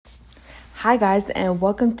Hi guys, and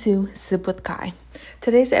welcome to Sip with Kai.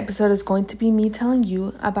 Today's episode is going to be me telling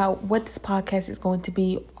you about what this podcast is going to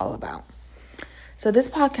be all about. So this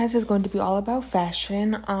podcast is going to be all about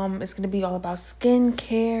fashion. It's going to be all about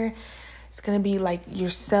skincare. It's going to be like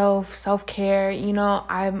self-care.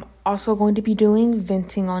 I'm also going to be doing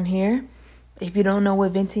venting on here. If you don't know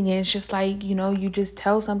what venting is, just like, you just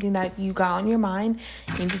tell something that you got on your mind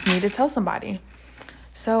and you just need to tell somebody.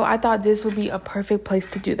 So I thought this would be a perfect place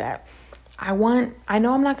to do that. I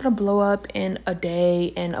know I'm not going to blow up in a day,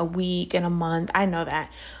 in a week, in a month. I know that.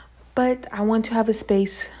 But I want to have a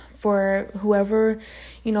space for whoever,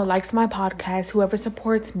 likes my podcast, whoever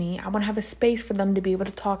supports me. I want to have a space for them to be able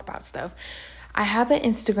to talk about stuff. I have an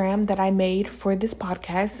Instagram that I made for this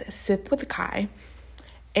podcast, Sip with Kai.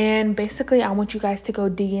 And basically, I want you guys to go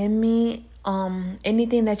DM me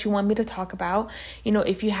anything that you want me to talk about.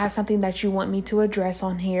 If you have something that you want me to address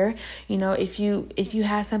on here, if you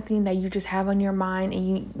have something that you just have on your mind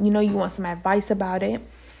and you want some advice about it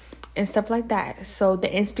and stuff like that. So the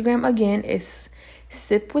Instagram again is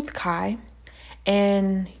Sip with Kai,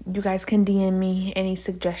 and you guys can DM me any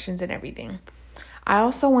suggestions and everything. I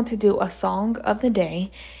also want to do a song of the day,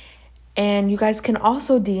 and you guys can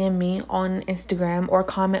also DM me on Instagram or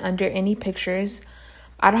comment under any pictures.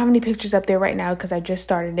 I don't have any pictures up there right now because I just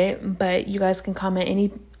started it, but you guys can comment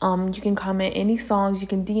any songs. You can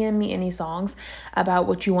DM me any songs about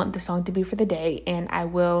what you want the song to be for the day, and I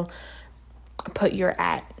will put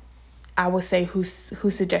I will say who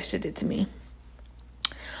suggested it to me.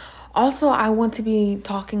 Also, I want to be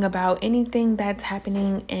talking about anything that's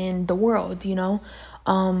happening in the world,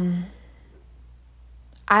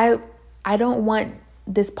 I don't want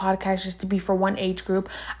this podcast just to be for one age group.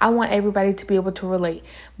 I want everybody to be able to relate.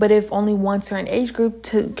 But if only one certain age group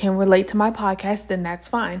can relate to my podcast, then that's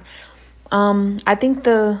fine. I think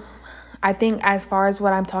as far as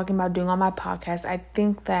what I'm talking about doing on my podcast, I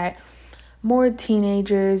think that more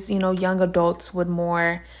teenagers, young adults would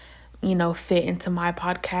more, fit into my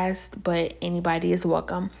podcast, but anybody is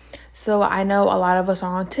welcome. So I know a lot of us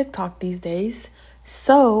are on TikTok these days.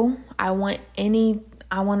 So I want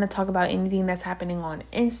to talk about anything that's happening on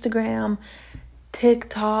Instagram,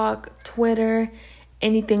 TikTok, Twitter,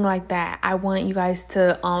 anything like that. I want you guys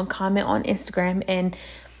to comment on Instagram, and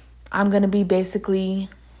I'm going to be basically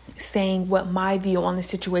saying what my view on the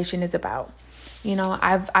situation is about.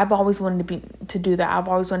 I've always wanted to do that. I've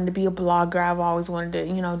always wanted to be a blogger. I've always wanted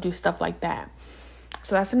to, do stuff like that.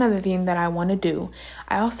 So that's another thing that I want to do.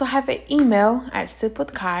 I also have an email at Sip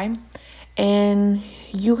with Kai. And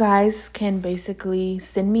you guys can basically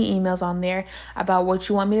send me emails on there about what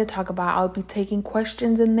you want me to talk about. I'll be taking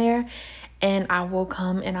questions in there, and I will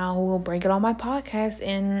come and I will bring it on my podcast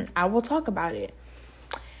and I will talk about it.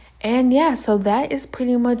 And yeah, so that is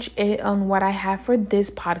pretty much it on what I have for this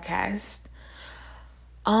podcast.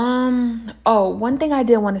 One thing I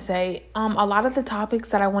did want to say, a lot of the topics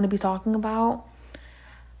that I want to be talking about,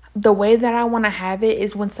 the way that I want to have it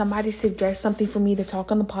is when somebody suggests something for me to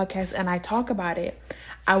talk on the podcast and I talk about it,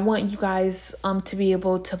 I want you guys to be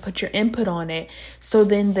able to put your input on it. So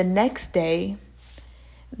then the next day,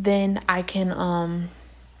 then I can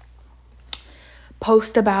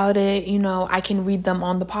post about it. I can read them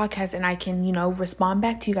on the podcast and I can, respond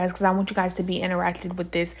back to you guys because I want you guys to be interacted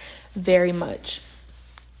with this very much.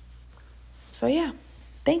 So yeah,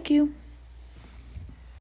 thank you.